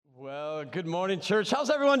Good morning, church. How's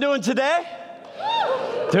everyone doing today?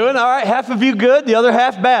 Doing all right. Half of you good, the other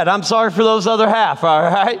half bad. I'm sorry for those other half, all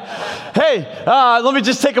right? Hey, let me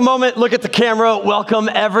just take a moment, look at the camera. Welcome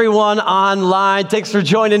everyone online. Thanks for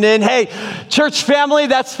joining in. Hey, church family,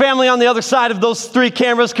 that's family on the other side of those three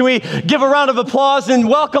cameras. Can we give a round of applause and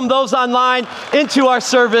welcome those online into our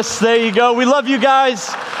service? There you go. We love you guys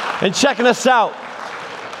and checking us out.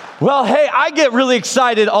 Well, hey, I get really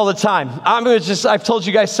excited all the time. I've told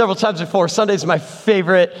you guys several times before, Sunday's my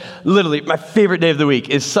favorite, literally my favorite day of the week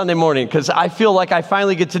is Sunday morning because I feel like I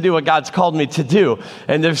finally get to do what God's called me to do.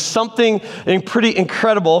 And there's something pretty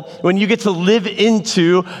incredible when you get to live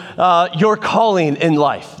into your calling in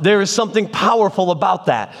life. There is something powerful about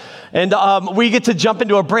that. And we get to jump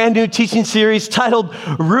into a brand new teaching series titled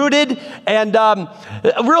Rooted. And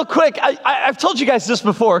real quick, I've told you guys this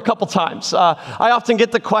before a couple times. I often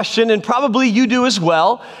get the question, and probably you do as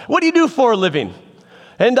well, what do you do for a living?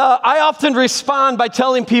 And I often respond by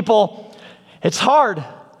telling people, it's hard.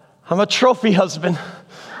 I'm a trophy husband,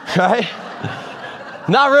 right?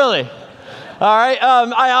 Not really. All right,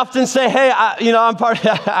 I often say, hey, I'm part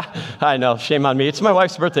of, I know, shame on me. It's my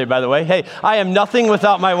wife's birthday, by the way. Hey, I am nothing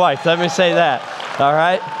without my wife. Let me say that, all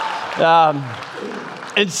right?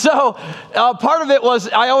 And so part of it was,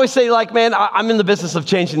 I always say, like, man, I'm in the business of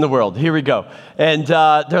changing the world. Here we go. And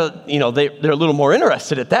they're a little more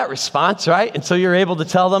interested at that response, right? And so you're able to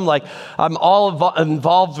tell them, like, I'm all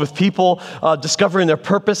involved with people discovering their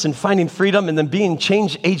purpose and finding freedom and then being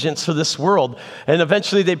change agents for this world. And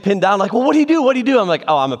eventually they pin down, like, well, what do you do? What do you do? I'm like,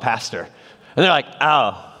 oh, I'm a pastor. And they're like,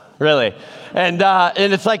 oh, really? And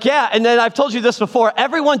it's like, yeah. And then I've told you this before.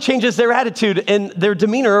 Everyone changes their attitude and their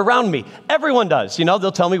demeanor around me. Everyone does. You know,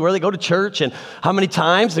 they'll tell me where they go to church and how many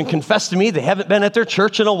times and confess to me they haven't been at their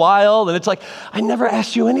church in a while. And it's like, I never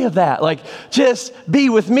asked you any of that. Like, just be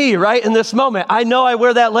with me right in this moment. I know I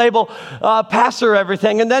wear that label, pastor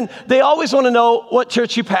everything. And then they always want to know what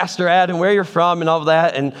church you pastor at and where you're from and all of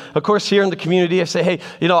that. And of course, here in the community, I say, hey,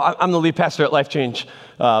 I'm the lead pastor at Life Change.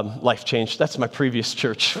 Life Change, that's my previous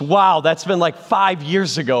church. Wow, that's been like 5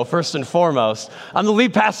 years ago, first and foremost. I'm the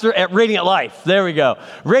lead pastor at Radiant Life. There we go.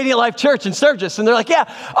 Radiant Life Church in Sturgis. And they're like, yeah,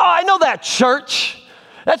 I know that church.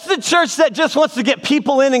 That's the church that just wants to get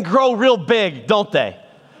people in and grow real big, don't they?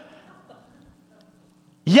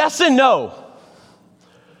 Yes and no.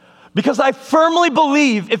 Because I firmly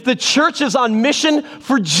believe if the church is on mission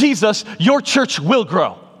for Jesus, your church will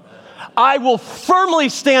grow. I will firmly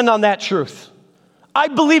stand on that truth. I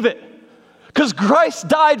believe it because Christ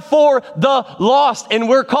died for the lost and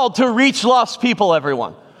we're called to reach lost people,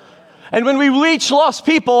 everyone. And when we reach lost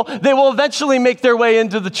people, they will eventually make their way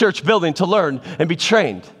into the church building to learn and be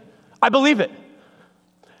trained. I believe it.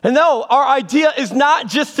 And no, our idea is not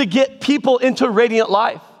just to get people into Radiant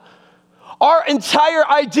Life. Our entire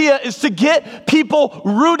idea is to get people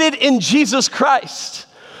rooted in Jesus Christ.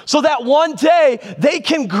 So that one day they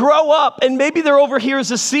can grow up and maybe they're over here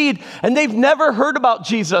as a seed and they've never heard about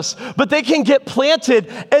Jesus, but they can get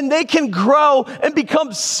planted and they can grow and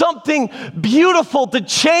become something beautiful to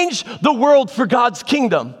change the world for God's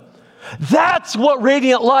kingdom. That's what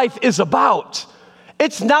Radiant Life is about.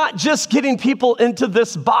 It's not just getting people into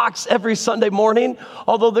this box every Sunday morning,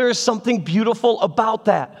 although there is something beautiful about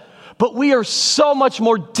that. But we are so much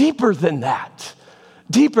more deeper than that.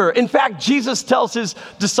 Deeper. In fact, Jesus tells his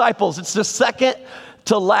disciples, it's the second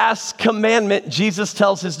to last commandment Jesus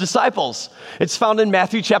tells his disciples. It's found in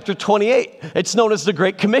Matthew chapter 28. It's known as the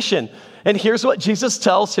Great Commission. And here's what Jesus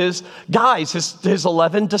tells his guys, his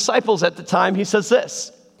 11 disciples at the time. He says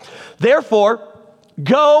this, therefore,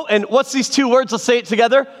 go, and what's these two words? Let's say it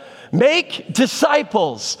together. Make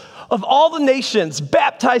disciples of all the nations,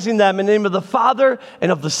 baptizing them in the name of the Father and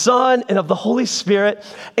of the Son and of the Holy Spirit,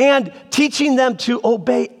 and teaching them to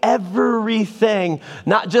obey everything,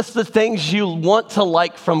 not just the things you want to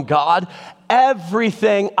like from God,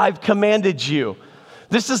 everything I've commanded you.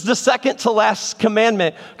 This is the second to last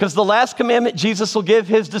commandment, because the last commandment Jesus will give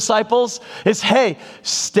his disciples is, hey,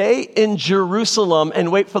 stay in Jerusalem and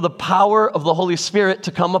wait for the power of the Holy Spirit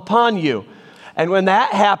to come upon you. And when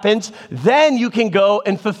that happens, then you can go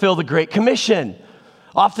and fulfill the Great Commission.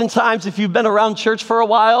 Oftentimes, if you've been around church for a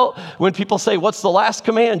while, when people say, what's the last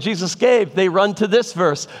command Jesus gave? They run to this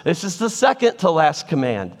verse. This is the second to last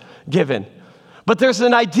command given. But there's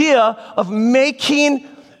an idea of making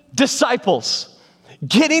disciples,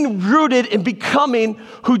 getting rooted in becoming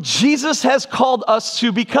who Jesus has called us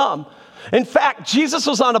to become. In fact, Jesus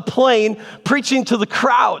was on a plane preaching to the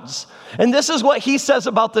crowds. And this is what he says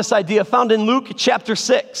about this idea found in Luke chapter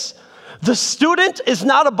 6. The student is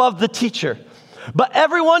not above the teacher, but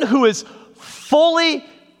everyone who is fully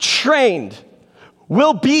trained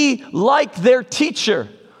will be like their teacher.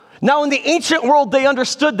 Now, in the ancient world, they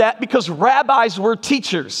understood that because rabbis were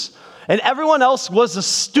teachers, and everyone else was a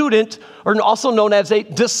student, or also known as a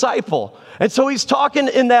disciple. And so he's talking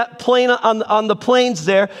in that plain on the plains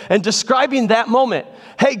there and describing that moment.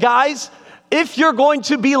 Hey, guys, if you're going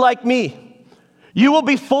to be like me, you will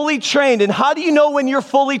be fully trained. And how do you know when you're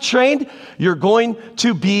fully trained? You're going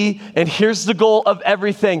to be, and here's the goal of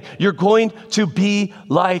everything, you're going to be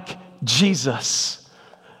like Jesus.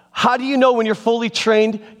 How do you know when you're fully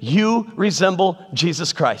trained? You resemble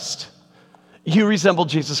Jesus Christ. You resemble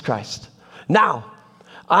Jesus Christ. Now,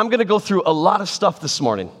 I'm going to go through a lot of stuff this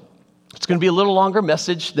morning. It's going to be a little longer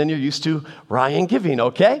message than you're used to Ryan giving,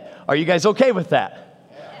 okay? Are you guys okay with that?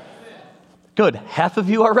 Good. Half of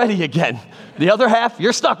you are ready again. The other half,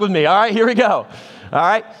 you're stuck with me. All right, here we go. All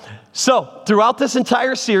right. So throughout this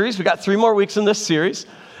entire series, we got 3 more weeks in this series.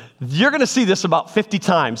 You're going to see this about 50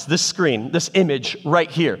 times, this screen, this image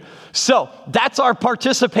right here. So that's our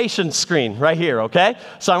participation screen right here, okay?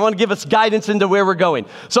 So I want to give us guidance into where we're going.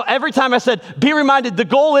 So every time I said, be reminded, the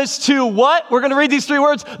goal is to what? We're going to read these 3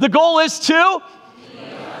 words. The goal is to?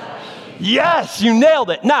 Yes, you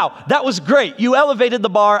nailed it. Now, that was great. You elevated the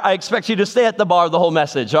bar. I expect you to stay at the bar the whole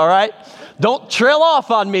message, all right? Don't trail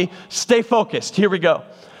off on me. Stay focused. Here we go.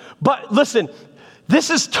 But listen,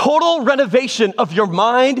 this is total renovation of your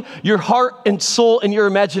mind, your heart and soul, and your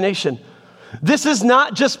imagination. This is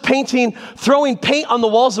not just painting, throwing paint on the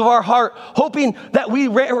walls of our heart, hoping that we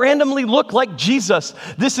randomly look like Jesus.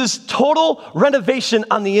 This is total renovation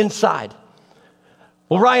on the inside.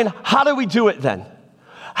 Well, Ryan, how do we do it then?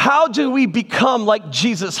 How do we become like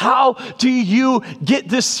Jesus? How do you get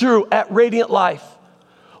this through at Radiant Life?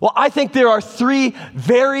 Well, I think there are 3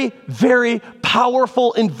 very, very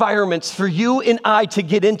powerful environments for you and I to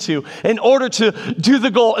get into in order to do the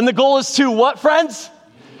goal. And the goal is to what, friends?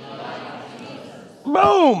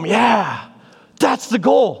 Boom, yeah. That's the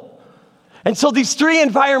goal. And so these 3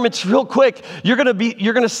 environments, real quick, you're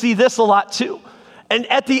gonna see this a lot too. And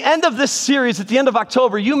at the end of this series, at the end of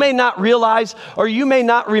October, you may not realize or you may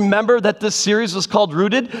not remember that this series was called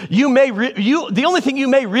Rooted. The only thing you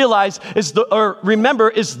may realize remember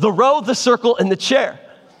is the row, the circle, and the chair.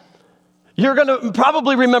 You're going to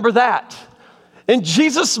probably remember that. And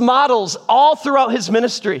Jesus models all throughout his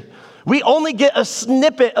ministry. We only get a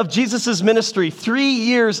snippet of Jesus' ministry, 3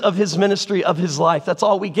 years of his ministry, of his life. That's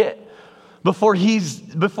all we get before he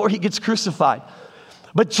gets crucified.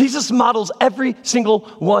 But Jesus models every single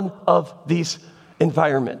one of these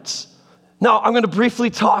environments. Now, I'm going to briefly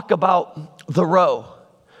talk about the row.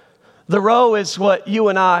 The row is what you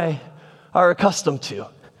and I are accustomed to.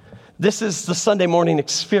 This is the Sunday morning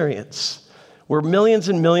experience where millions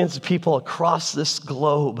and millions of people across this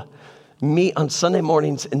globe meet on Sunday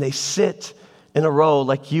mornings and they sit in a row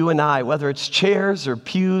like you and I, whether it's chairs or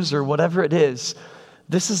pews or whatever it is.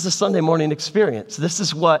 This is the Sunday morning experience. This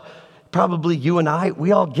is what probably you and I,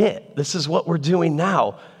 we all get. This is what we're doing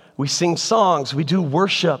now. We sing songs, we do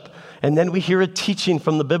worship, and then we hear a teaching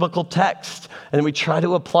from the biblical text, and we try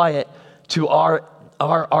to apply it to our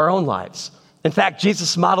own lives. In fact,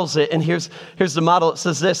 Jesus models it, and here's the model. It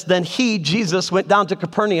says this: Then he, Jesus, went down to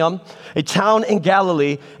Capernaum, a town in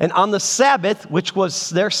Galilee, and on the Sabbath, which was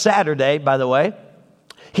their Saturday, by the way,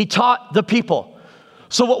 he taught the people.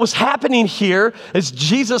 So what was happening here is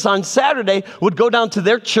Jesus on Saturday would go down to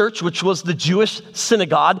their church, which was the Jewish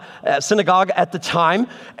synagogue at the time,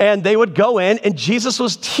 and they would go in, and Jesus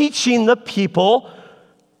was teaching the people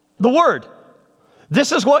the word.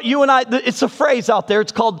 This is what you and I, it's a phrase out there,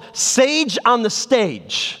 it's called sage on the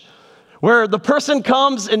stage, where the person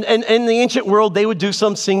comes, and in the ancient world, they would do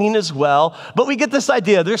some singing as well. But we get this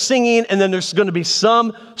idea. They're singing, and then there's going to be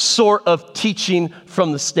some sort of teaching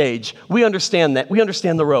from the stage. We understand that. We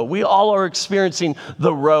understand the row. We all are experiencing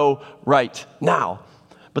the row right now.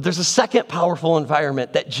 But there's a second powerful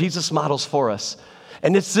environment that Jesus models for us.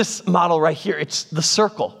 And it's this model right here. It's the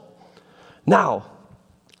circle. Now,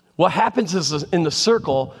 what happens is in the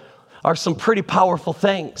circle are some pretty powerful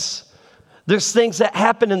things. There's things that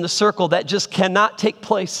happen in the circle that just cannot take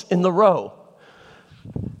place in the row.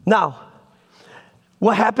 Now,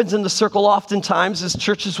 what happens in the circle oftentimes is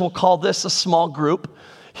churches will call this a small group.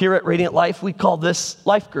 Here at Radiant Life, we call this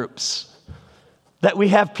life groups. That we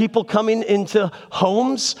have people coming into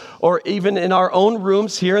homes or even in our own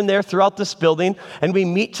rooms here and there throughout this building, and we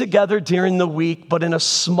meet together during the week, but in a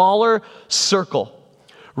smaller circle.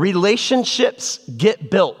 Relationships get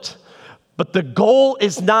built. But the goal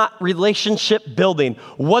is not relationship building.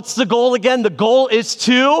 What's the goal again? The goal is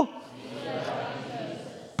to?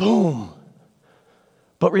 Boom.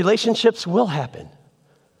 But relationships will happen.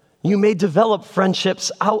 You may develop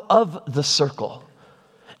friendships out of the circle.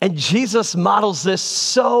 And Jesus models this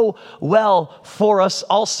so well for us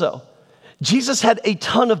also. Jesus had a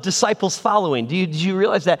ton of disciples following. Did you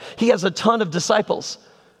realize that? He has a ton of disciples,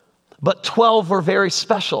 but 12 were very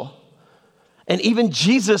special. And even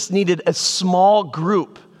Jesus needed a small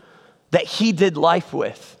group that he did life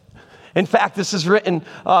with. In fact, this is written,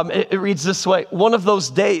 it reads this way. One of those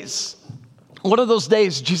days,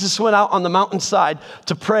 Jesus went out on the mountainside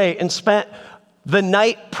to pray and spent the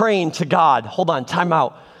night praying to God. Hold on, time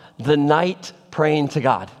out. The night praying to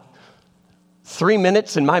God. 3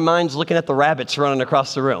 minutes and my mind's looking at the rabbits running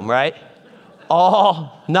across the room, right?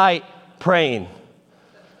 All night praying.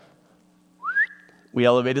 We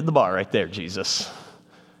elevated the bar right there, Jesus.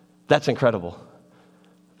 That's incredible.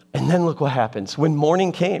 And then look what happens. When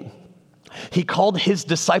morning came, he called his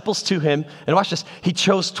disciples to him, and watch this, he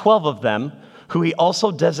chose 12 of them, who he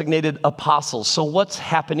also designated apostles. So what's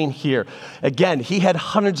happening here? Again, he had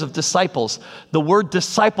hundreds of disciples. The word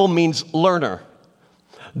disciple means learner.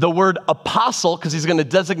 The word apostle, because he's going to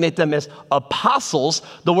designate them as apostles,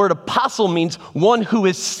 the word apostle means one who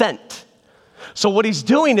is sent. So what he's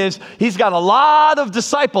doing is he's got a lot of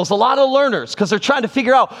disciples, a lot of learners, because they're trying to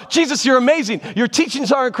figure out, Jesus, you're amazing. Your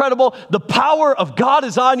teachings are incredible. The power of God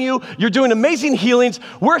is on you. You're doing amazing healings.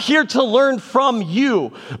 We're here to learn from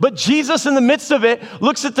you. But Jesus, in the midst of it,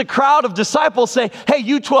 looks at the crowd of disciples saying, hey,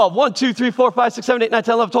 you 12, 1, 2, 3, 4, 5, 6, 7, 8, 9,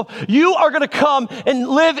 10, 11, 12, you are going to come and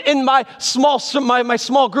live in my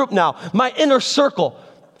small group now, my inner circle.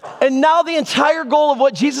 And now the entire goal of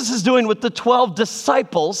what Jesus is doing with the 12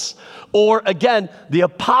 disciples, or again, the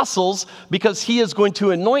apostles, because he is going to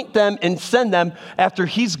anoint them and send them after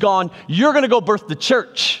he's gone. You're going to go birth the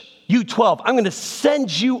church. You 12, I'm going to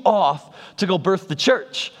send you off to go birth the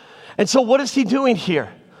church. And so what is he doing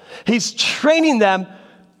here? He's training them.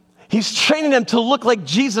 He's training them to look like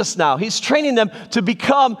Jesus now. He's training them to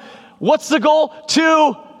become, what's the goal?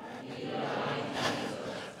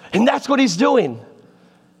 And that's what he's doing.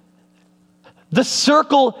 The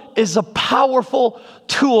circle is a powerful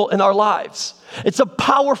tool in our lives. It's a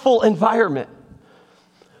powerful environment.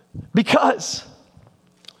 Because,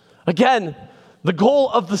 again, the goal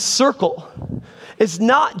of the circle is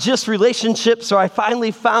not just relationships, or I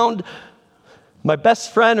finally found my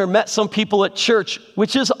best friend or met some people at church,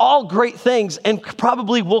 which is all great things and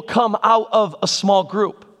probably will come out of a small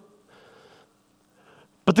group.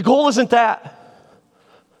 But the goal isn't that.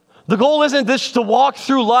 The goal isn't just to walk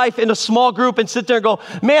through life in a small group and sit there and go,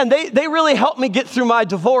 man, they really helped me get through my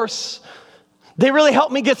divorce. They really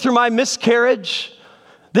helped me get through my miscarriage.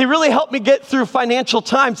 They really helped me get through financial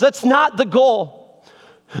times. That's not the goal.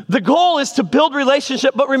 The goal is to build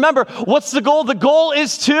relationship. But remember, what's the goal? The goal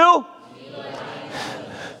is to?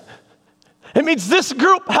 It means this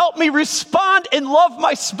group helped me respond and love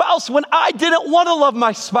my spouse when I didn't want to love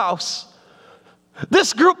my spouse.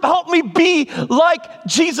 This group helped me be like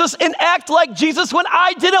Jesus and act like Jesus when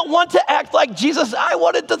I didn't want to act like Jesus. I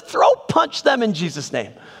wanted to punch them in Jesus'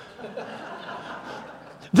 name.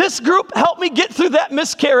 This group helped me get through that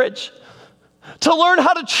miscarriage, to learn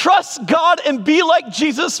how to trust God and be like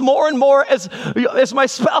Jesus more and more as my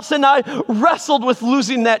spouse and I wrestled with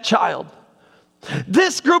losing that child.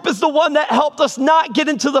 This group is the one that helped us not get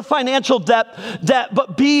into the financial debt,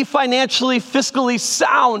 but be financially, fiscally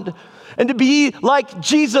sound. And to be like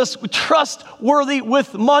Jesus, trustworthy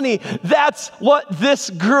with money. That's what this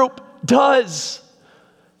group does.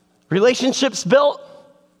 Relationships built?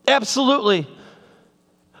 Absolutely.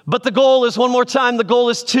 But the goal is, one more time, the goal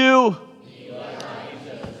is to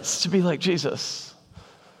be like Jesus.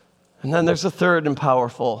 And then there's a third and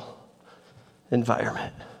powerful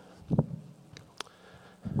environment.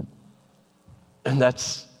 And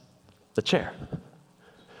that's the chair.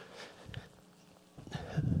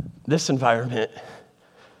 This environment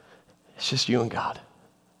is just you and God.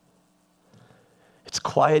 It's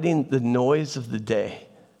quieting the noise of the day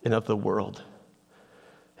and of the world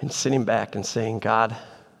and sitting back and saying, God,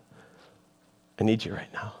 I need you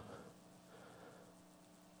right now.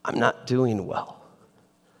 I'm not doing well.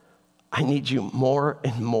 I need you more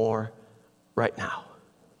and more right now.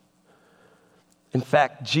 In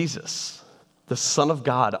fact, Jesus, the Son of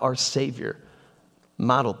God, our Savior,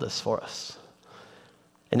 modeled this for us.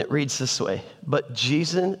 And it reads this way, but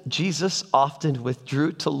Jesus often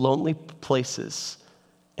withdrew to lonely places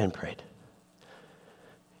and prayed.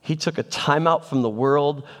 He took a time out from the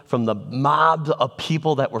world, from the mob of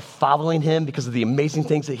people that were following him because of the amazing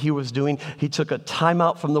things that he was doing. He took a time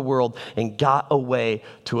out from the world and got away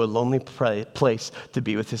to a lonely place to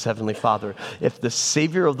be with his heavenly Father. If the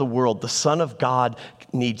Savior of the world, the Son of God,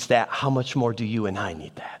 needs that, how much more do you and I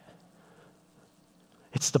need that?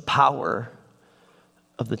 It's the power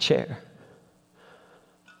of the chair.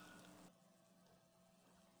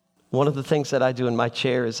 One of the things that I do in my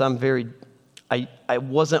chair is I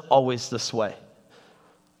wasn't always this way.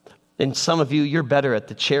 And some of you, you're better at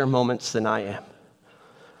the chair moments than I am.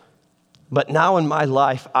 But now in my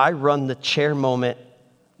life, I run the chair moment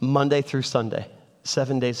Monday through Sunday,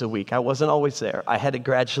 7 days a week. I wasn't always there. I had to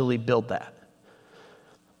gradually build that.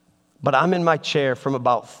 But I'm in my chair from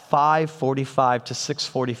about 5:45 to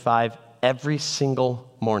 6:45 every single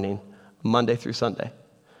morning, Monday through Sunday.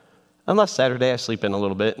 Unless Saturday I sleep in a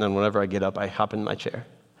little bit, and then whenever I get up, I hop in my chair.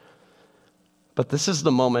 But this is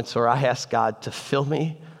the moments where I ask God to fill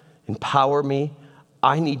me, empower me.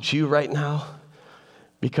 I need you right now.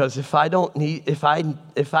 Because if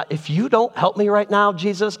you don't help me right now,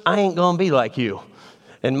 Jesus, I ain't gonna be like you.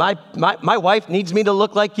 And my wife needs me to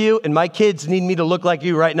look like you, and my kids need me to look like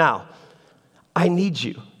you right now. I need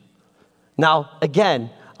you. Now, again,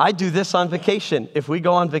 I do this on vacation. If we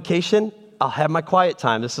go on vacation, I'll have my quiet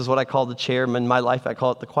time. This is what I call the chair. In my life, I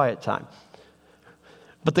call it the quiet time.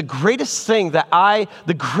 But the greatest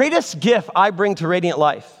gift I bring to Radiant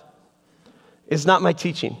Life is not my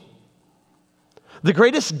teaching. The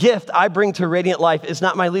greatest gift I bring to Radiant Life is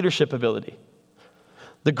not my leadership ability.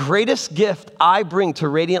 The greatest gift I bring to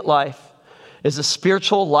Radiant Life is a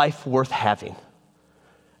spiritual life worth having.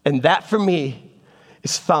 And that for me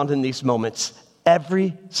is found in these moments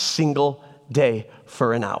every single day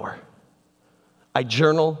for an hour. I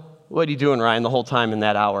journal. What are you doing, Ryan, the whole time in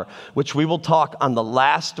that hour? Which we will talk on the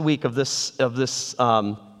last week of this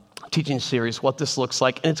teaching series, what this looks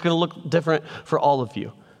like. And it's going to look different for all of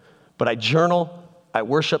you. But I journal. I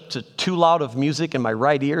worship to too loud of music in my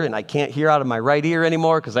right ear, and I can't hear out of my right ear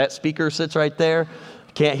anymore because that speaker sits right there.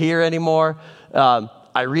 Can't hear anymore.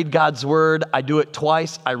 I read God's word. I do it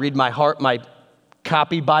twice. I read my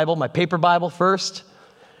copy Bible, my paper Bible first,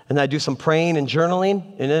 and I do some praying and journaling.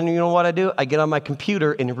 And then you know what I do? I get on my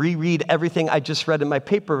computer and reread everything I just read in my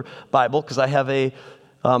paper Bible because I have a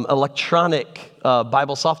electronic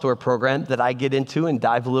Bible software program that I get into and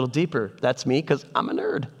dive a little deeper. That's me because I'm a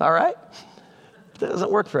nerd, all right? That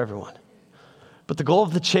doesn't work for everyone. But the goal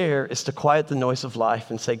of the chair is to quiet the noise of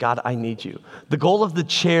life and say, God, I need you. The goal of the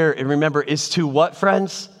chair, and remember, is to what,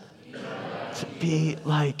 friends? To be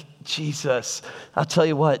like Jesus. I'll tell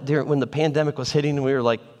you what, when the pandemic was hitting and we were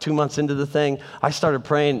like 2 months into the thing, I started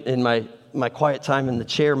praying in my quiet time in the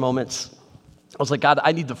chair moments. I was like, God,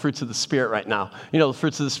 I need the fruits of the Spirit right now. You know, the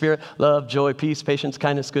fruits of the Spirit, love, joy, peace, patience,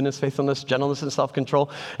 kindness, goodness, faithfulness, gentleness, and self-control.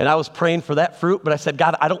 And I was praying for that fruit, but I said,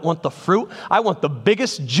 God, I don't want the fruit. I want the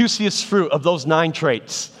biggest, juiciest fruit of those 9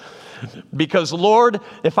 traits. Because, Lord,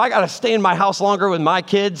 if I got to stay in my house longer with my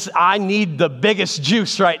kids, I need the biggest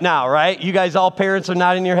juice right now, right? You guys, all parents, are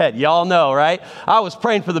nodding your head. Y'all know, right? I was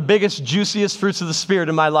praying for the biggest, juiciest fruits of the Spirit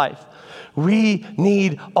in my life. We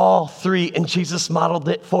need all 3, and Jesus modeled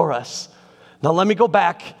it for us. Now, let me go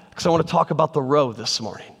back because I want to talk about the row this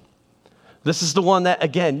morning. This is the one that,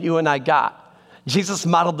 again, you and I got. Jesus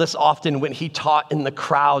modeled this often when he taught in the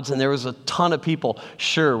crowds, and there was a ton of people.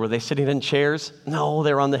 Sure, were they sitting in chairs? No,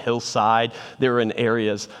 they were on the hillside. They were in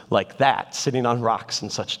areas like that, sitting on rocks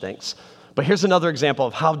and such things. But here's another example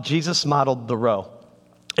of how Jesus modeled the row.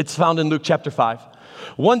 It's found in Luke chapter 5.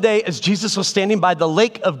 One day, as Jesus was standing by the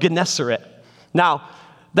lake of Gennesaret. Now,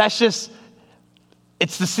 it's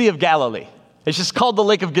the Sea of Galilee. It's just called the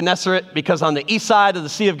Lake of Gennesaret because on the east side of the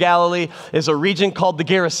Sea of Galilee is a region called the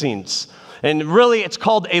Gerasenes. And really, it's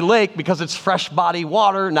called a lake because it's fresh body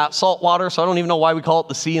water, not salt water, so I don't even know why we call it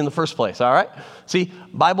the sea in the first place, all right? See,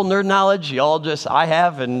 Bible nerd knowledge, I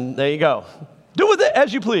have, and there you go. Do with it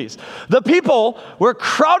as you please. The people were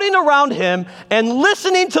crowding around him and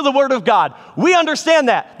listening to the word of God. We understand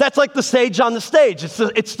that. That's like the sage on the stage.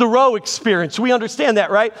 It's the row experience. We understand that,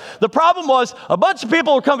 right? The problem was a bunch of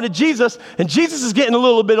people were coming to Jesus, and Jesus is getting a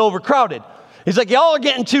little bit overcrowded. He's like, y'all are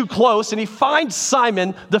getting too close, and he finds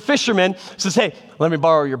Simon, the fisherman, says, hey, let me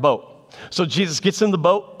borrow your boat. So Jesus gets in the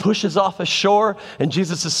boat, pushes off ashore, and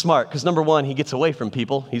Jesus is smart because number 1, he gets away from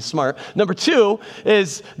people. He's smart. Number 2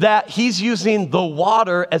 is that he's using the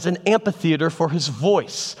water as an amphitheater for his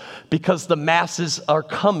voice because the masses are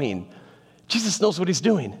coming. Jesus knows what he's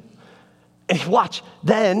doing. And watch,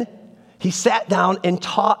 then he sat down and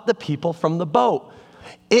taught the people from the boat.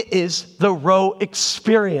 It is the row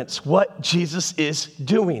experience, what Jesus is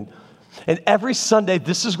doing. And every Sunday,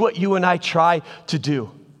 this is what you and I try to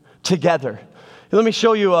do together. Let me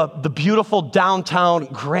show you the beautiful downtown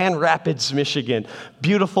Grand Rapids, Michigan.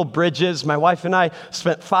 Beautiful bridges. My wife and I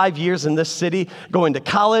spent 5 years in this city going to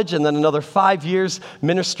college and then another 5 years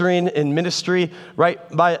ministering in ministry right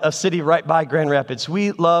by a city right by Grand Rapids.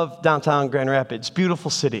 We love downtown Grand Rapids.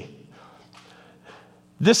 Beautiful city.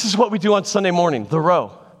 This is what we do on Sunday morning, the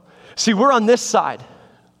row. See, we're on this side.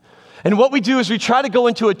 And what we do is we try to go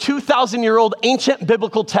into a 2,000-year-old ancient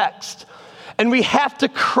biblical text. And we have to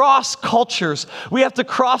cross cultures. We have to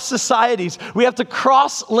cross societies. We have to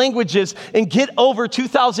cross languages and get over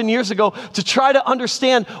 2,000 years ago to try to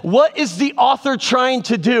understand what is the author trying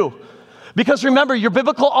to do. Because remember, your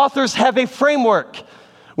biblical authors have a framework.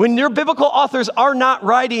 When your biblical authors are not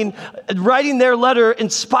writing their letter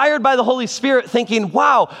inspired by the Holy Spirit thinking,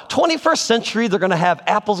 wow, 21st century, they're going to have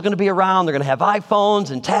Apple's going to be around. They're going to have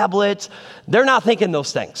iPhones and tablets. They're not thinking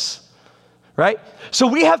those things. Right? So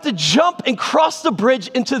we have to jump and cross the bridge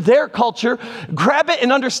into their culture, grab it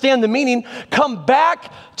and understand the meaning, come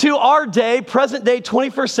back to our day, present day,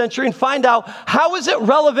 21st century, and find out how is it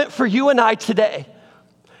relevant for you and I today.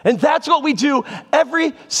 And that's what we do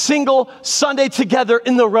every single Sunday together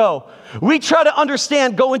in the row. We try to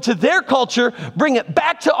understand, go into their culture, bring it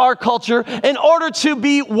back to our culture in order to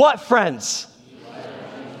be what, friends?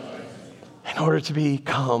 In order to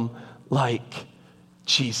become like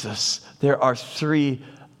Jesus. There are 3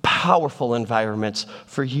 powerful environments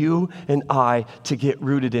for you and I to get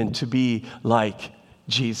rooted in, to be like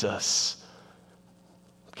Jesus.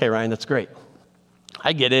 Okay, Ryan, that's great.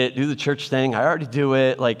 I get it. Do the church thing. I already do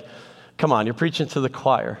it. Like, come on, you're preaching to the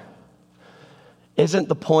choir. Isn't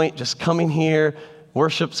the point just coming here?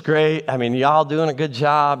 Worship's great. I mean, y'all doing a good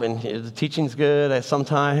job, and the teaching's good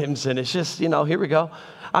sometimes, and it's just, here we go.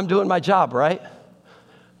 I'm doing my job, right?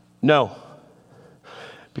 No.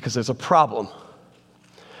 Because there's a problem.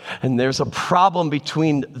 And there's a problem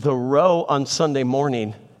between the row on Sunday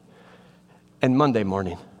morning and Monday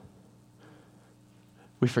morning.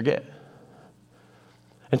 We forget.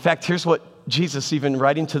 In fact, here's what Jesus, even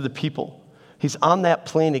writing to the people, he's on that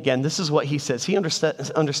plane again. This is what he says. He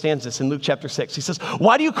understands this in Luke chapter 6. He says,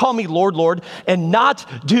 why do you call me Lord, Lord, and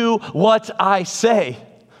not do what I say?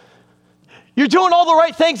 You're doing all the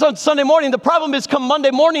right things on Sunday morning. The problem is come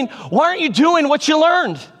Monday morning, why aren't you doing what you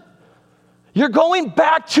learned? You're going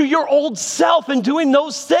back to your old self and doing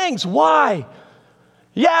those things. Why?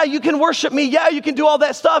 Yeah, you can worship me. Yeah, you can do all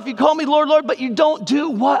that stuff. You call me Lord, Lord, but you don't do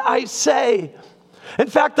what I say. In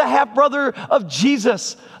fact, the half-brother of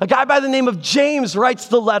Jesus, a guy by the name of James, writes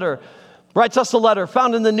us a letter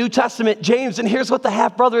found in the New Testament, James, and here's what the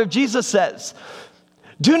half-brother of Jesus says.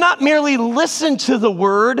 Do not merely listen to the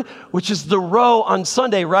word, which is the row on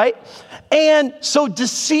Sunday, right? And so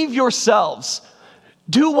deceive yourselves.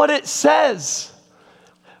 Do what it says.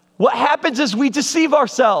 What happens is we deceive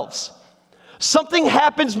ourselves. Something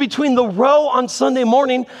happens between the row on Sunday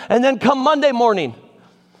morning and then come Monday morning.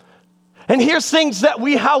 And here's things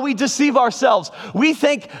how we deceive ourselves. We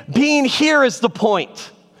think being here is the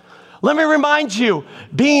point. Let me remind you,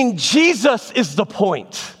 being Jesus is the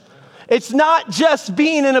point. It's not just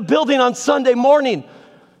being in a building on Sunday morning.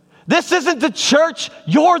 This isn't the church,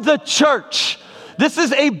 you're the church. This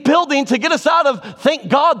is a building to get us out of, thank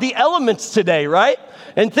God, the elements today, right?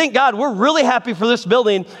 And thank God, we're really happy for this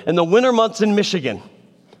building in the winter months in Michigan.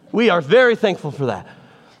 We are very thankful for that.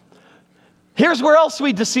 Here's where else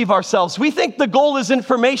we deceive ourselves. We think the goal is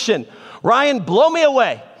information. Ryan, blow me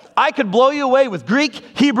away. I could blow you away with Greek,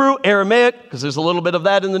 Hebrew, Aramaic, because there's a little bit of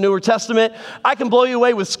that in the Newer Testament. I can blow you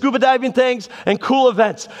away with scuba diving things and cool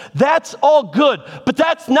events. That's all good, but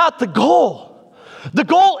that's not the goal. The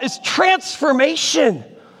goal is transformation.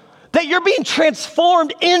 That you're being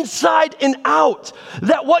transformed inside and out.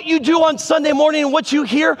 That what you do on Sunday morning and what you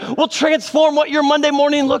hear will transform what your Monday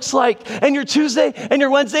morning looks like, and your Tuesday, and your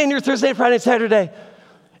Wednesday, and your Thursday, Friday, Saturday.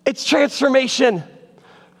 It's transformation.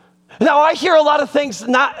 Now, I hear a lot of things,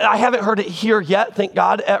 I haven't heard it here yet, thank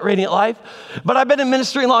God, at Radiant Life, but I've been in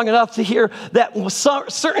ministry long enough to hear that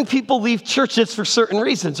certain people leave churches for certain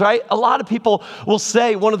reasons, right? A lot of people will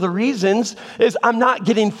say one of the reasons is I'm not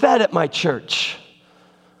getting fed at my church.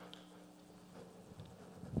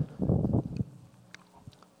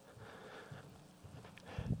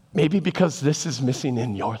 Maybe because this is missing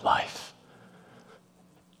in your life.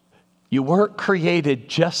 You weren't created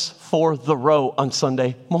just for the row on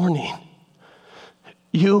Sunday morning.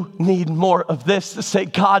 You need more of this to say,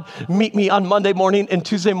 God, meet me on Monday morning and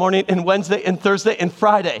Tuesday morning and Wednesday and Thursday and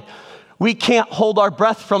Friday. We can't hold our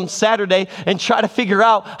breath from Saturday and try to figure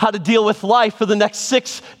out how to deal with life for the next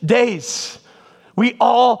 6 days. We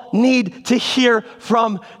all need to hear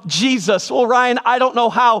from Jesus. Well, Ryan, I don't know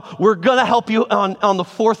how. We're going to help you on the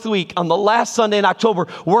 4th week, on the last Sunday in October.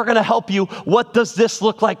 We're going to help you. What does this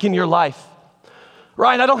look like in your life?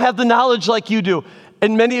 Ryan, I don't have the knowledge like you do.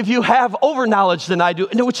 And many of you have over knowledge than I do,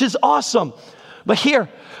 which is awesome. But here,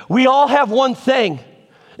 we all have one thing.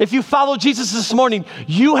 If you follow Jesus this morning,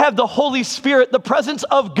 you have the Holy Spirit, the presence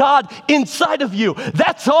of God inside of you.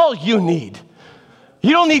 That's all you need.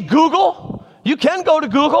 You don't need Google. You can go to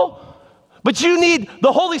Google. But you need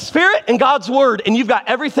the Holy Spirit and God's word, and you've got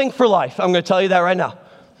everything for life. I'm going to tell you that right now.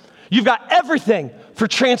 You've got everything for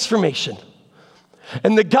transformation.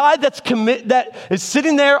 And the guy that is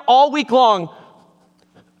sitting there all week long,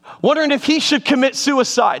 wondering if he should commit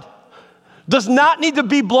suicide, does not need to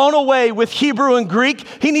be blown away with Hebrew and Greek.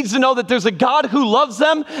 He needs to know that there's a God who loves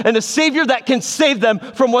them and a Savior that can save them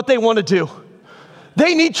from what they want to do.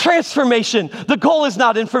 They need transformation. The goal is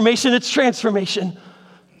not information, it's transformation.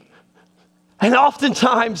 And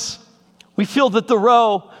oftentimes, we feel that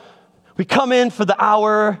we come in for the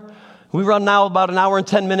hour. We run now about an hour and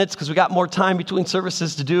 10 minutes because we got more time between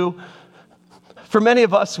services to do. For many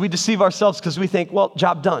of us, we deceive ourselves because we think, well,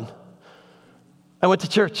 job done. I went to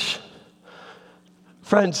church.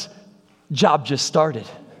 Friends, job just started.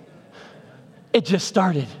 It just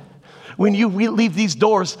started. When we leave these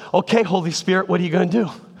doors, okay, Holy Spirit, what are you going to do?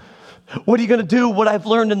 What are you going to do, what I've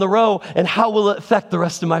learned in the row, and how will it affect the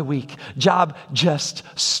rest of my week? Job just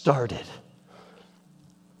started.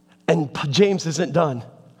 And James isn't done.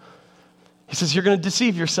 He says, you're going to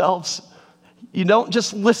deceive yourselves. You don't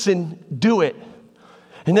just listen, do it.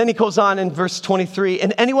 And then he goes on in verse 23,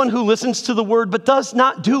 and anyone who listens to the word but does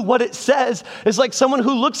not do what it says is like someone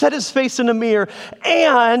who looks at his face in a mirror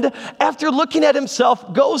and after looking at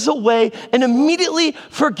himself goes away and immediately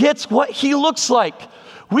forgets what he looks like.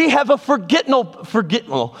 We have a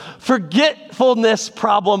forgetfulness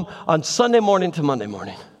problem on Sunday morning to Monday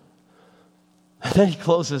morning. And then he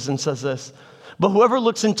closes and says this, but whoever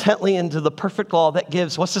looks intently into the perfect law that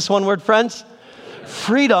gives, what's this one word, friends?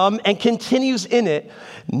 Freedom, and continues in it,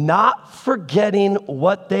 not forgetting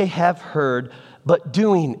what they have heard, but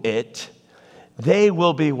doing it, they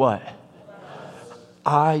will be what?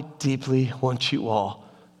 I deeply want you all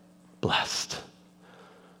blessed.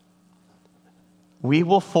 We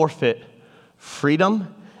will forfeit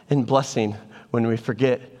freedom and blessing when we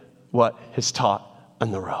forget what is taught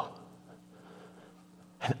on the row.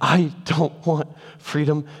 And I don't want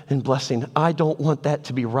freedom and blessing. I don't want that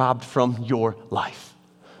to be robbed from your life.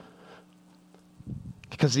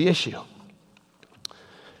 Because the issue,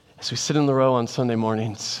 as we sit in the row on Sunday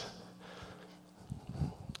mornings,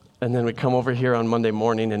 and then we come over here on Monday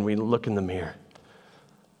morning and we look in the mirror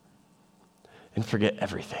and forget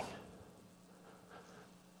everything.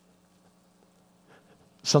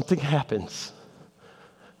 Something happens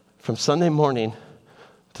from Sunday morning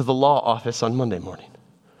to the law office on Monday morning.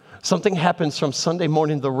 Something happens from Sunday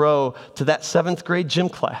morning, the row, to that 7th grade gym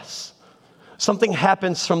class. Something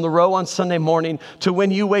happens from the row on Sunday morning to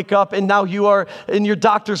when you wake up and now you are in your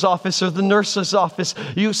doctor's office or the nurse's office.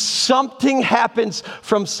 Something happens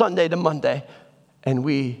from Sunday to Monday, and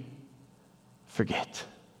we forget.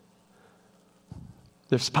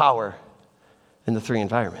 There's power in the 3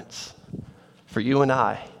 environments for you and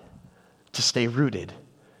I to stay rooted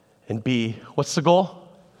and be, what's the goal?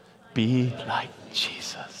 Be like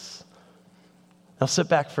Jesus. Now sit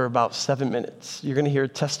back for about 7 minutes. You're going to hear a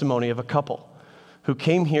testimony of a couple who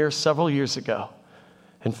came here several years ago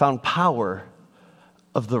and found power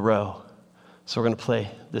of the row. So we're going to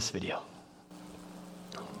play this video.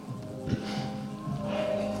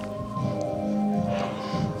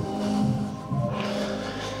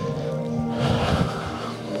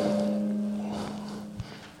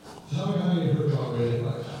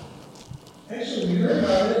 Actually, we heard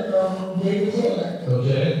about it from David Taylor.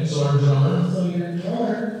 Okay, so our drummer. So your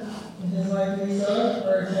drummer and his wife Lisa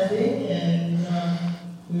were attending, and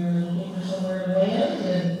we were looking for somewhere to land,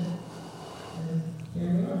 and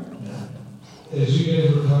here we are. Yeah. As you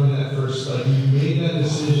guys were coming that first, you made that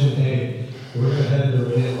decision, hey, we're going to head to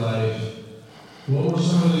Radiant Life. What were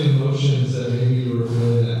some of the emotions that maybe you were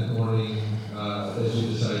feeling that morning as you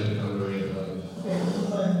decided to come to Radiant Life? Okay, this is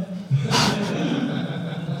fun.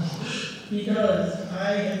 Because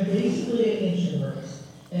I am basically an introvert,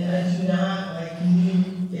 and I do not like new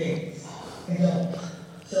things. I don't.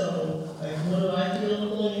 So, what do I feel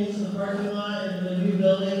pulling into the parking lot into the new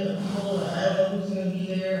building of people, and I don't know who's going to be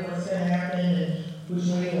there, what's going to happen, and which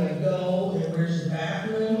way do I go, and where's the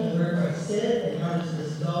bathroom, and where do I sit, and how does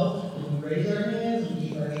this go? Do we raise our hands? Do we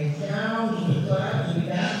keep our hands down? Do we clap? Do we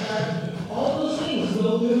back clap? All those things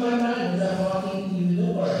go through my mind as I'm walking through the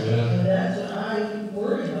door. Yeah. And that's what I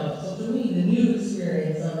worry about. So for me, the new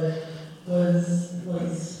experience of it was, it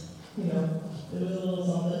was a little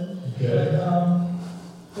something. Okay.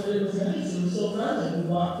 But it was nice. It was so friendly. We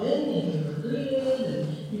walked in and we were greeted, and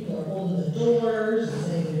people are holding the doors and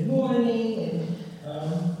saying good morning, and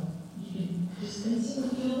you could just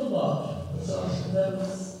instantly feel the love. So that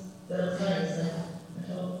was nice. I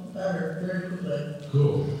felt better very quickly.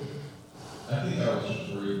 Cool. I think I was just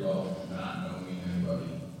worried about not knowing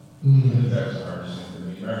anybody. I Mm-hmm. think that was the hardest thing for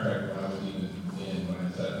me. Matter of fact, when I was even in, when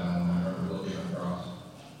I sat down, I remember looking across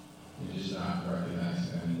and just not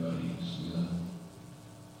recognizing anybody, just feeling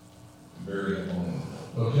very alone.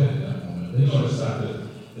 Okay. In that moment. You know, it's not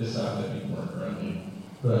that people weren't friendly,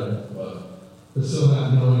 Right. but still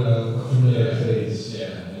not knowing a familiar face.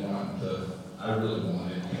 yeah, I really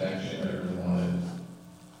wanted connection, I really wanted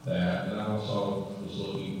that, and I also was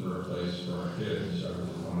looking for a place for our kids. I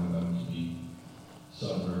really wanted them to be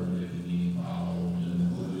somewhere where they could be involved and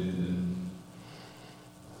included, and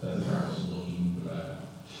I think I was looking for that.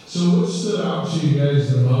 So what stood out to you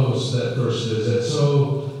guys the most that first visit?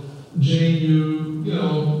 So Jane, you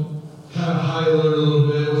know, kind of high alert a little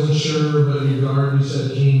bit, wasn't sure, but your guard, you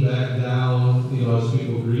said, came back down, you know, as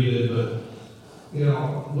people greeted, but, you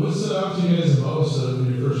know, what stood out to you guys the most of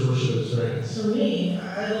your first worship experience? For me,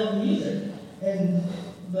 I love music, and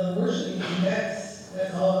the worship music,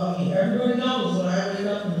 that's all about me. Everybody knows when I wake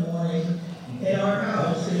up in the morning in our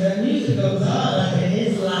house, because that music goes on, and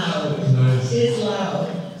it's loud. Nice. It's loud.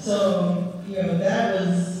 So, you know, that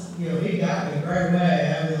was, you know, it got me right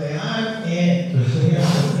away. I was like, I'm in. You know,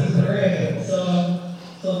 this is great. So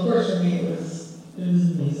of course, for me, it was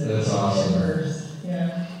music. That's awesome. First.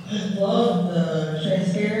 Yeah. I love the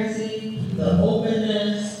transparency, the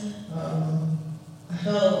openness. I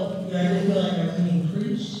felt, you know, I didn't feel like I was being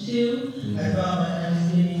preached to. I felt like I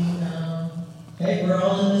was getting, hey, we're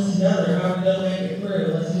all in this together. How are we going to make it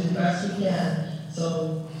through? Let's do the best we can.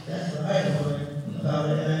 So that's what I enjoyed about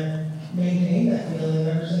it. And I maintained that feeling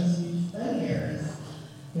ever since we've been here.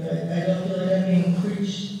 You know, I don't feel like I'm being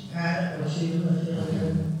preached at or to. I feel like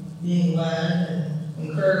I'm being led and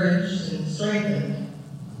encouraged and strengthened.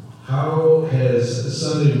 How has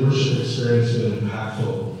Sunday worship experience been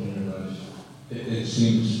impactful in your life? It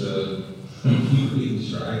seems to keep me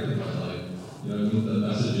distracted in my life. You know what I mean? The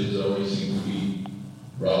messages always seem to be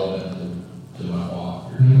relevant to my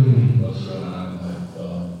walk or what's going on in life.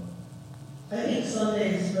 I think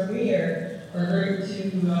Sundays for me are great to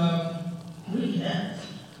reconnect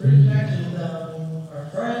with our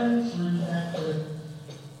friends, reconnect with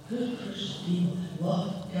good Christian people that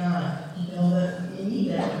love God. You know, that you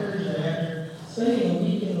need that encouragement after spending a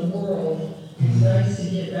week in the world. It's nice to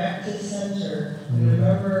get back to the center and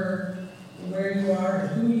remember where you are and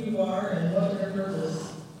who you are and what your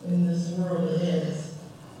purpose in this world is.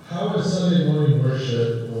 How has Sunday morning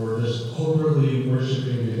worship or just corporately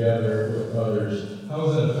worshiping together with others, how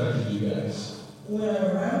has that affected you guys? When I'm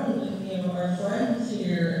around, you know, our friends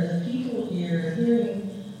here and the people here,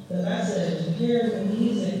 hearing the message and hearing the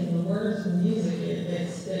music and the words of the music, it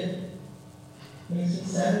makes me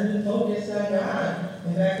centered and focused on God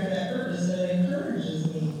and back to that purpose, and it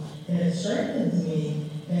encourages me and it strengthens me.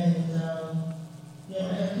 And you know,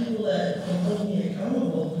 I have people that can hold me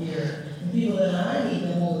accountable here, and people that I need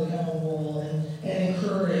to hold accountable and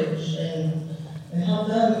encourage and help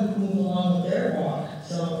them move along with their walk.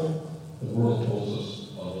 So The world pulls us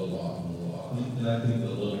a little off, and I think the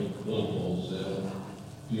little pulls, they don't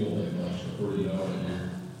feel like much before you know it.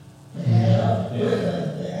 they add up quickly.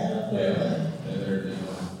 They add up quickly. And they're,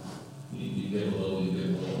 you get a little,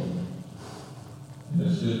 and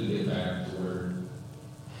it's good to get back to where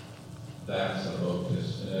that's the focus,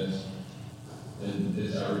 and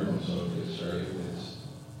it's everyone's focus, right?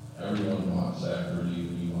 Everyone wants that for you,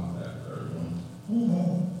 you want that for everyone.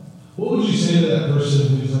 Mm-hmm. What would you say to that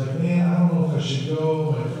person who's like, man, I don't know if I should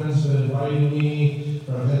go, my friend's been inviting me,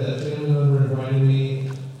 or I've had that family member inviting me.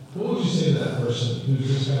 What would you say to that person who's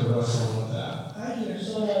just kind of wrestling with that? I hear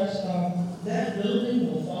so much, that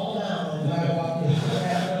building will fall down if I walk into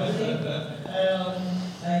that building.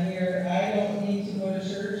 I hear, I don't need to go to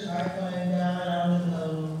church, I find God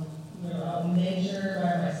out in nature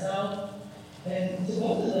by myself. And to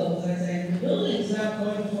both of those, I say, the building's not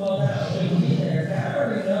going to fall down, it'll be there. God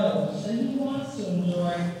already knows, and He wants to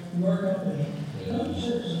enjoy your company. Come to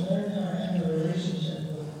church and learn how to have a relationship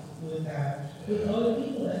with God, with other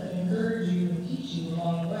people that can encourage you and teach you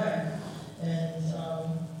along the way. And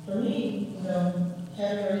for me, you know,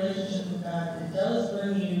 having a relationship with God, it does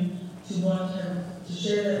bring you to want to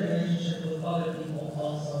share that relationship with other people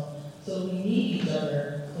also. So we need each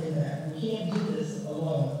other in that. We can't do this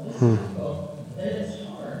alone. It's difficult, and it's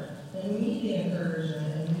hard. And we need the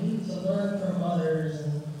encouragement, and we need to learn from others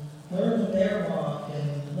and learn from their walk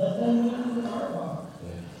and let them learn from our walk.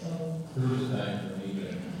 So, There was a time for me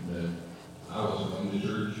that I was going to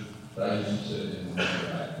church, but I used to sit in the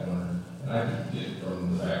back corner, and I could get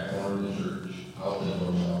from the back corner of the church out the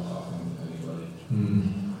door without talking to anybody.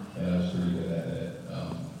 And I was pretty good at it.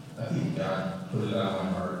 I think God put it on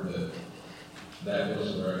my heart that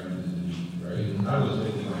wasn't where I needed to be, right? I was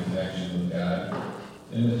making my connection with God,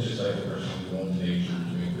 And it's just like a person who's going to nature to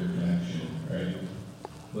make their connection, right?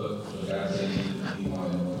 But God said he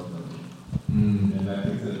wanted more from me. And I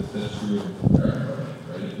think that's true for everybody,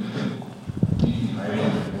 right? You can hide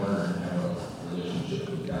in the corner and have a relationship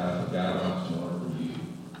with God, but God wants more from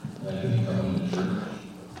you. And if you come to church,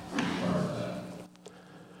 you're part of that.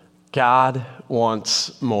 God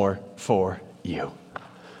wants more for you.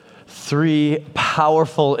 3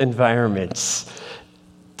 powerful environments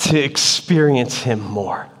to experience him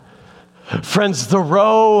more. Friends, the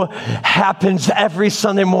row happens every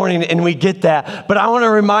Sunday morning, and we get that. But I want to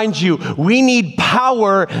remind you, we need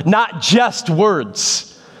power, not just words.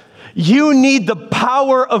 You need the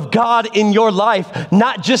power of God in your life,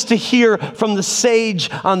 not just to hear from the sage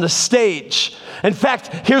on the stage. In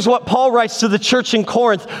fact, here's what Paul writes to the church in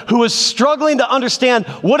Corinth, who was struggling to understand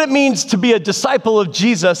what it means to be a disciple of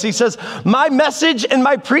Jesus. He says, "My message and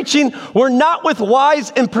my preaching were not with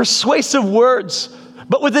wise and persuasive words,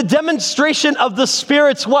 but with a demonstration of the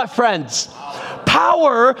Spirit's" what, friends?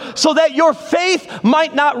 Power, so that your faith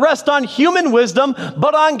might not rest on human wisdom,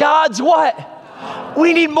 but on God's what?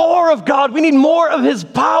 We need more of God. We need more of his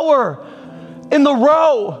power in the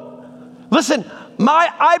row. Listen,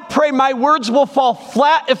 I pray my words will fall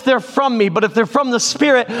flat if they're from me, but if they're from the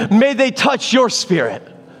Spirit, may they touch your spirit.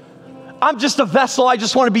 I'm just a vessel. I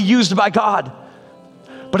just want to be used by God.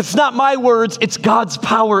 But it's not my words. It's God's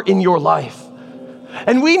power in your life.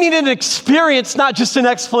 And we need an experience, not just an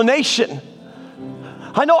explanation.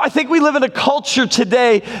 I think we live in a culture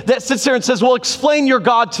today that sits there and says, well, explain your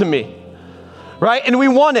God to me. Right? And we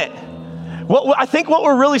want it. I think what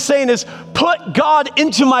we're really saying is put God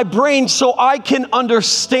into my brain so I can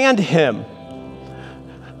understand him.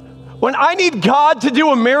 When I need God to do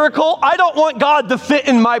a miracle, I don't want God to fit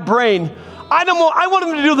in my brain. I want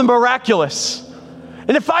him to do the miraculous.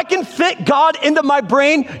 And if I can fit God into my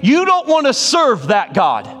brain, you don't want to serve that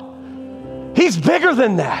God. He's bigger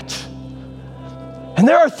than that. And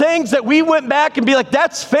there are things that we went back and be like,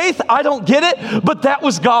 that's faith, I don't get it, but that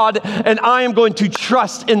was God, and I am going to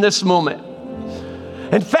trust in this moment.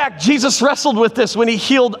 In fact, Jesus wrestled with this when he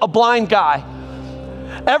healed a blind guy.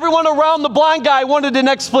 Everyone around the blind guy wanted an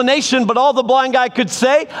explanation, but all the blind guy could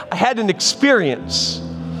say, I had an experience.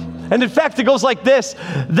 And in fact, it goes like this.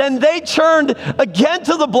 Then they turned again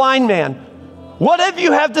to the blind man. What have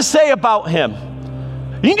you have to say about him?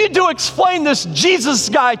 You need to explain this Jesus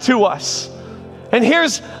guy to us. And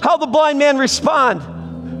here's how the blind man responds.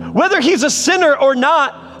 Whether he's a sinner or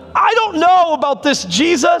not, I don't know about this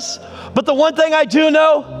Jesus, but the one thing I do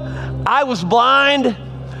know, I was blind,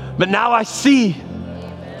 but now I see.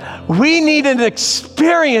 We need an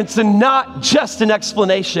experience and not just an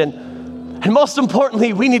explanation. And most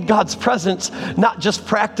importantly, we need God's presence, not just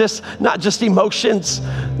practice, not just emotions,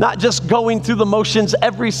 not just going through the motions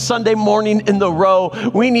every Sunday morning in the row.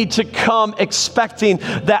 We need to come expecting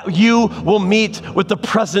that you will meet with the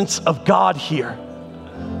presence of God here.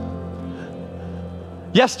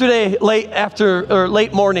 Yesterday,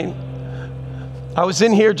 late morning, I was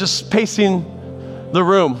in here just pacing the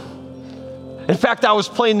room. In fact, I was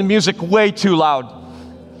playing the music way too loud.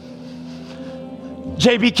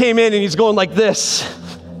 JB came in and he's going like this,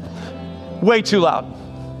 way too loud.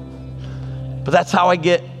 But that's how I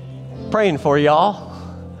get praying for y'all.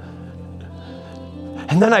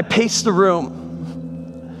 And then I paced the room.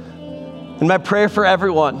 And my prayer for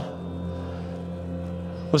everyone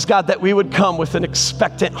was, God, that we would come with an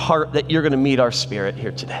expectant heart that you're going to meet our spirit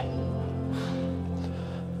here today.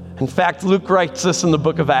 In fact, Luke writes this in the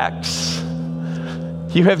book of Acts.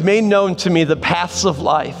 You have made known to me the paths of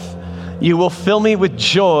life. You will fill me with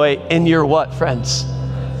joy in your what, friends?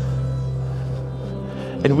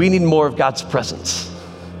 And we need more of God's presence.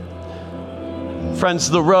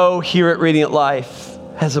 Friends, the row here at Radiant Life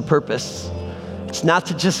has a purpose. It's not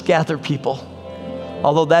to just gather people,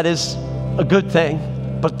 although that is a good thing,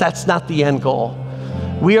 but that's not the end goal.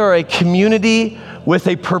 We are a community with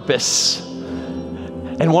a purpose.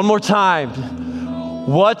 And one more time,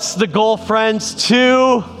 what's the goal, friends?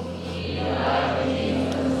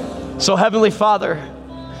 So Heavenly Father,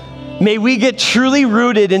 may we get truly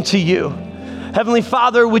rooted into you. Heavenly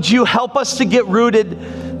Father, would you help us to get rooted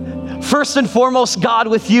first and foremost, God,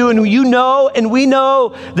 with you. And you know, and we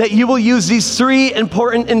know that you will use these 3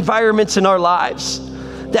 important environments in our lives,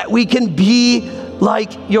 that we can be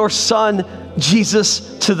like your Son,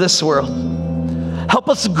 Jesus, to this world. Help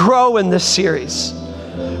us grow in this series.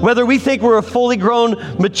 Whether we think we're a fully grown,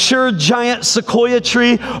 mature, giant sequoia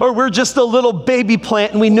tree, or we're just a little baby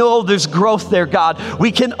plant and we know there's growth there, God,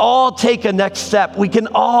 we can all take a next step. We can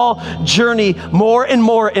all journey more and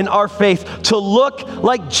more in our faith to look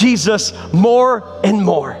like Jesus more and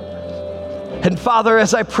more. And Father,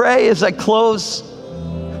 as I pray, as I close,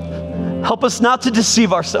 help us not to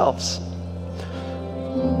deceive ourselves.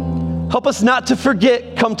 Help us not to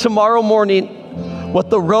forget, come tomorrow morning, what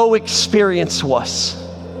the Roe experience was.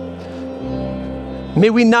 May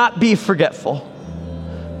we not be forgetful,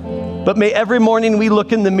 but may every morning we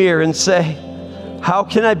look in the mirror and say, how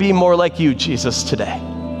can I be more like you, Jesus, today?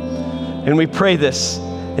 And we pray this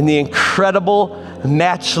in the incredible,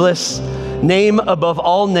 matchless name above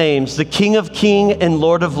all names, the King of Kings and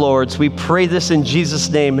Lord of Lords. We pray this in Jesus'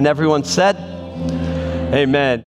 name. And everyone said, amen.